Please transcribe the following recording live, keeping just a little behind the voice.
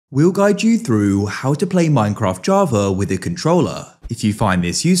We'll guide you through how to play Minecraft Java with a controller. If you find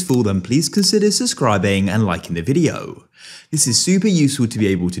this useful, then please consider subscribing and liking the video. This is super useful to be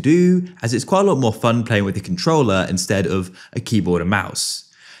able to do, as it's quite a lot more fun playing with a controller instead of a keyboard and mouse.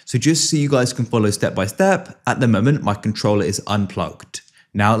 So just so you guys can follow step by step, at the moment my controller is unplugged.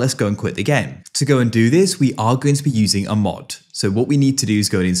 Now let's go and quit the game. To go and do this, we are going to be using a mod. So what we need to do is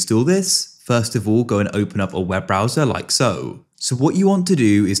go and install this. First of all, go and open up a web browser like so. So what you want to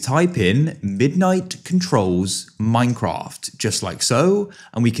do is type in Midnight Controls Minecraft, just like so,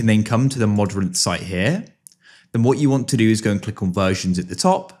 and we can then come to the mod site here. Then what you want to do is go and click on versions at the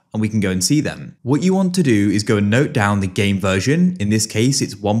top, and we can go and see them. What you want to do is go and note down the game version. In this case,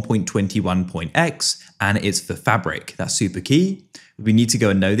 it's 1.21.x, and it's for Fabric. That's super key. We need to go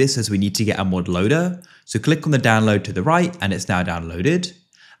and know this as we need to get a mod loader. So click on the download to the right, and it's now downloaded.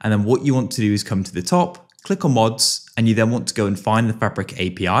 And then what you want to do is come to the top, click on mods, and you then want to go and find the Fabric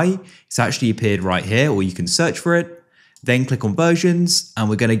API. It's actually appeared right here, or you can search for it. Then click on versions, and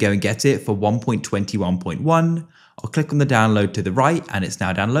we're going to go and get it for 1.21.1. I'll click on the download to the right, and it's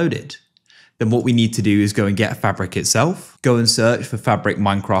now downloaded. Then what we need to do is go and get Fabric itself. Go and search for Fabric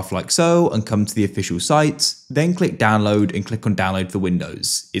Minecraft like so, and come to the official site. Then click download and click on download for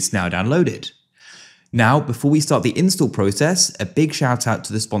Windows. It's now downloaded. Now, before we start the install process, a big shout out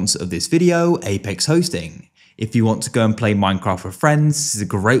to the sponsor of this video, Apex Hosting. If you want to go and play Minecraft with friends, this is a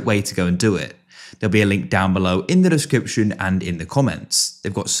great way to go and do it. There'll be a link down below in the description and in the comments.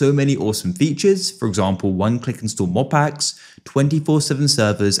 They've got so many awesome features, for example, one-click install mod packs, 24/7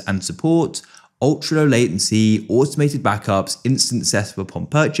 servers and support, ultra low latency, automated backups, instant setup upon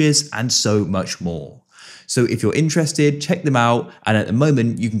purchase, and so much more. So if you're interested, check them out, and at the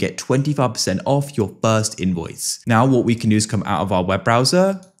moment you can get 25% off your first invoice. Now what we can do is come out of our web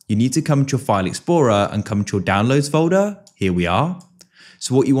browser. You need to come to your file explorer and come to your downloads folder. Here we are.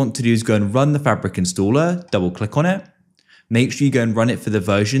 So what you want to do is go and run the Fabric installer, double click on it. Make sure you go and run it for the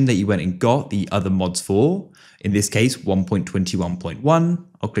version that you went and got the other mods for. In this case, 1.21.1.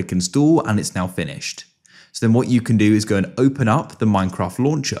 I'll click install and it's now finished. So then what you can do is go and open up the Minecraft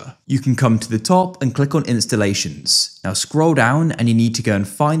launcher. You can come to the top and click on installations. Now scroll down and you need to go and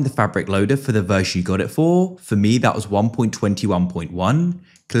find the Fabric loader for the version you got it for. For me, that was 1.21.1.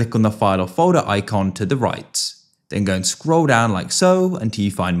 Click on the file or folder icon to the right. Then go and scroll down like so until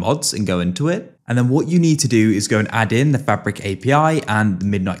you find mods and go into it. And then what you need to do is go and add in the Fabric API and the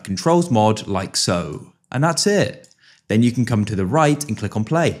Midnight Controls mod like so. And that's it. Then you can come to the right and click on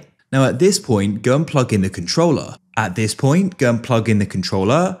play. Now at this point, go and plug in the controller. At this point, go and plug in the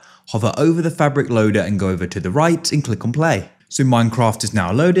controller, hover over the Fabric loader and go over to the right and click on play. So Minecraft is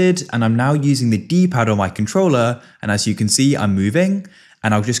now loaded and I'm now using the D-pad on my controller, and as you can see, I'm moving.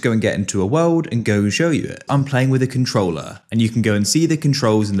 And I'll just go and get into a world and go and show you it. I'm playing with a controller, and you can go and see the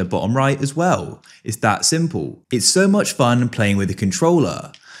controls in the bottom right as well. It's that simple. It's so much fun playing with a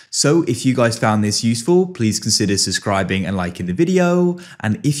controller. So if you guys found this useful, please consider subscribing and liking the video.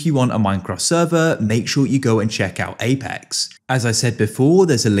 And if you want a Minecraft server, make sure you go and check out Apex. As I said before,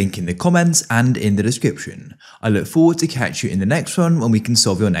 there's a link in the comments and in the description. I look forward to catch you in the next one when we can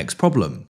solve your next problem.